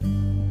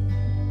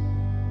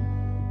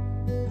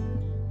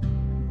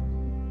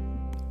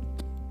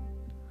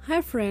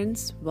Hi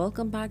friends,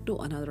 welcome back to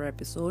another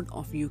episode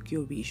of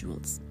UQ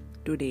Visuals.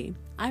 Today,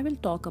 I will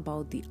talk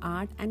about the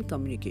art and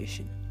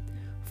communication.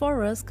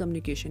 For us,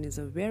 communication is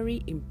a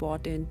very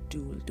important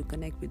tool to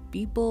connect with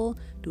people,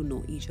 to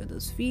know each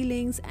other's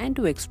feelings, and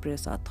to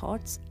express our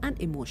thoughts and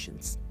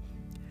emotions.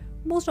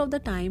 Most of the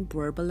time,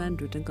 verbal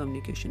and written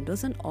communication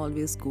doesn't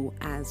always go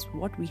as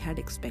what we had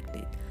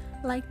expected.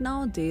 Like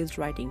nowadays,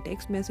 writing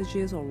text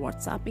messages or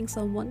WhatsApping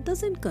someone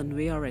doesn't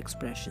convey our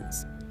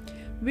expressions.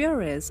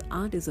 Whereas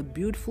art is a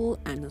beautiful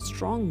and a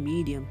strong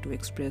medium to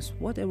express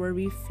whatever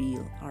we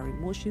feel, our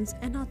emotions,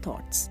 and our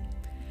thoughts.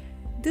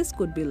 This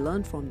could be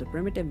learned from the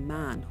primitive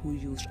man who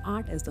used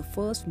art as the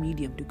first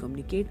medium to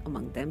communicate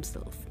among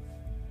themselves.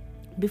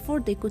 Before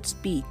they could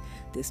speak,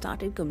 they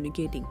started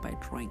communicating by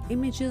drawing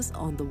images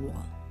on the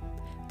wall.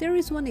 There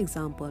is one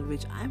example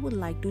which I would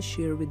like to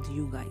share with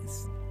you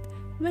guys.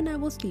 When I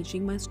was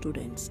teaching my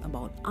students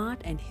about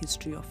art and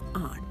history of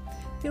art,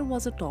 there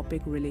was a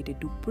topic related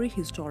to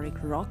prehistoric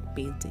rock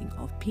painting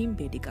of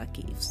Bhimbetka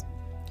caves.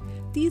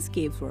 These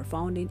caves were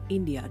found in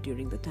India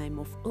during the time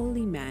of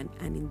early man,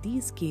 and in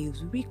these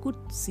caves we could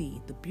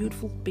see the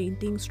beautiful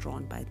paintings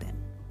drawn by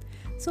them.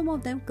 Some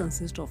of them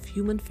consist of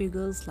human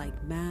figures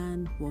like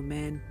man,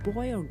 woman,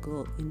 boy or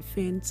girl,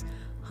 infants,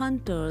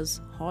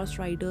 hunters, horse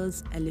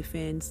riders,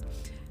 elephants,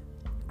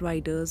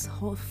 riders,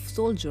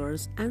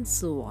 soldiers, and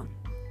so on.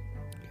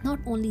 Not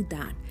only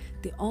that,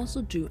 they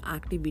also drew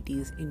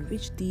activities in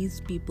which these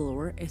people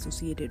were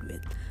associated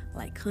with,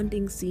 like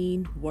hunting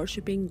scene,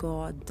 worshipping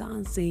God,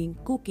 dancing,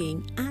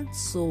 cooking, and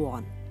so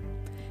on.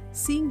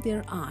 Seeing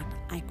their art,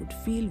 I could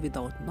feel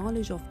without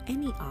knowledge of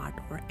any art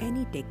or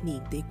any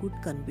technique they could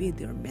convey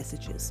their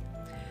messages.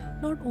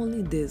 Not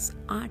only this,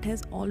 art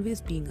has always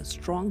been a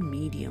strong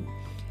medium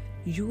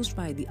used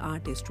by the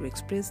artists to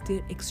express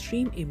their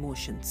extreme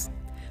emotions.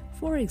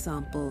 For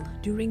example,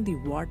 during the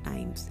war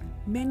times,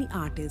 many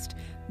artists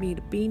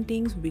made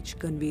paintings which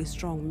convey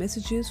strong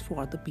messages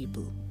for the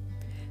people.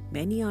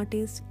 Many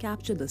artists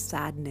capture the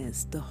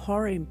sadness, the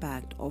horror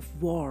impact of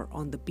war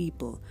on the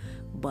people,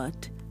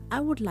 but I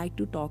would like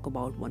to talk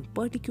about one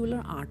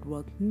particular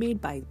artwork made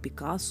by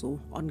Picasso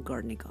on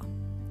Guernica,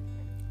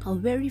 a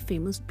very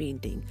famous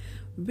painting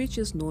which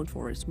is known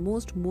for its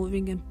most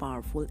moving and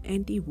powerful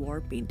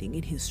anti-war painting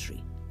in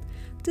history.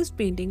 This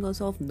painting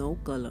was of no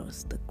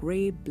colors, the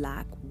grey,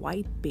 black,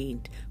 white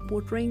paint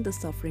portraying the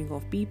suffering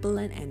of people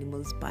and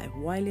animals by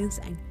violence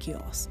and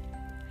chaos.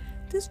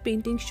 This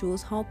painting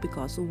shows how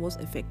Picasso was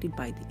affected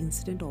by the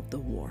incident of the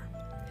war.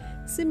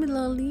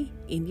 Similarly,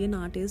 Indian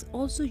artists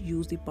also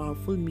use the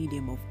powerful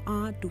medium of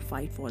art to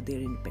fight for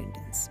their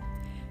independence.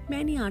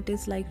 Many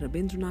artists like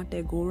Rabindranath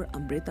Tagore,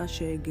 Amrita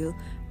Shergill,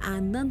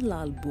 and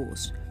Nandlal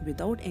Bose,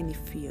 without any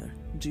fear,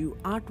 drew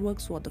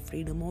artworks for the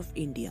freedom of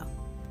India.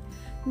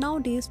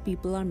 Nowadays,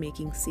 people are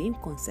making same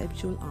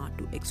conceptual art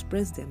to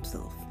express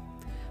themselves.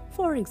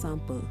 For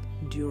example,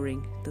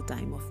 during the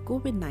time of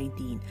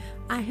COVID-19,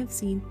 I have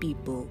seen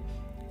people,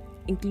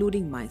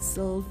 including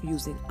myself,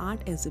 using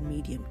art as a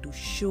medium to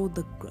show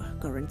the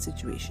current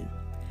situation.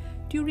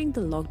 During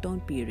the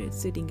lockdown period,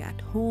 sitting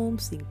at home,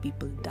 seeing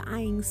people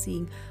dying,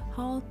 seeing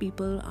how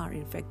people are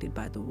infected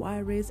by the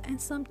virus, and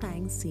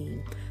sometimes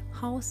seeing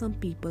how some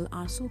people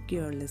are so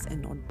careless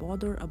and not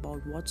bother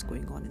about what's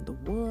going on in the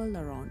world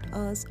around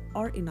us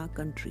or in our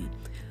country.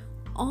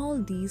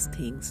 All these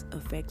things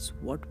affects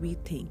what we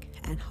think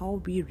and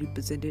how we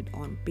represent it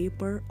on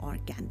paper or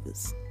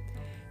canvas.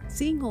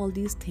 Seeing all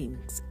these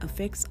things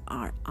affects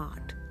our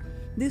art.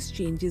 This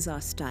changes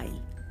our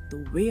style,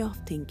 the way of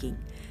thinking,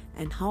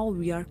 and how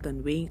we are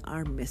conveying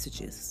our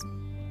messages.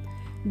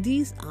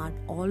 This art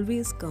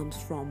always comes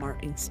from our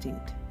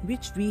instinct,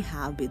 which we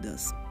have with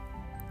us.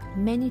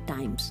 Many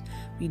times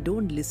we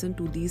don't listen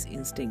to these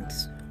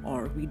instincts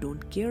or we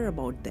don't care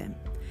about them,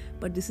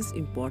 but this is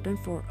important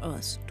for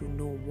us to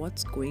know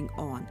what's going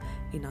on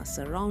in our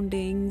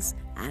surroundings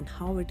and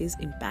how it is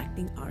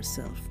impacting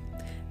ourselves.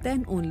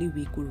 Then only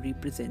we could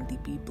represent the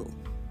people.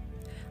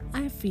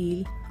 I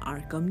feel our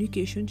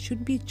communication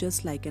should be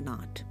just like an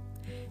art.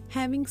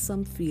 Having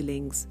some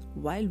feelings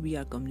while we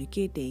are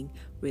communicating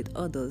with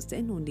others,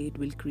 then only it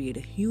will create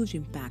a huge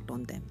impact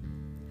on them.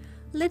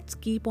 Let's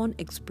keep on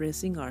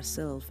expressing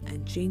ourselves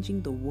and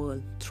changing the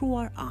world through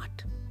our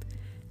art.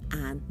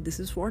 And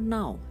this is for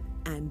now.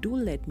 And do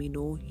let me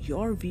know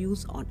your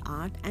views on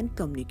art and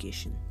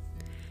communication.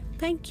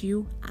 Thank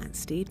you and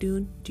stay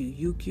tuned to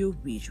UQ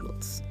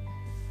Visuals.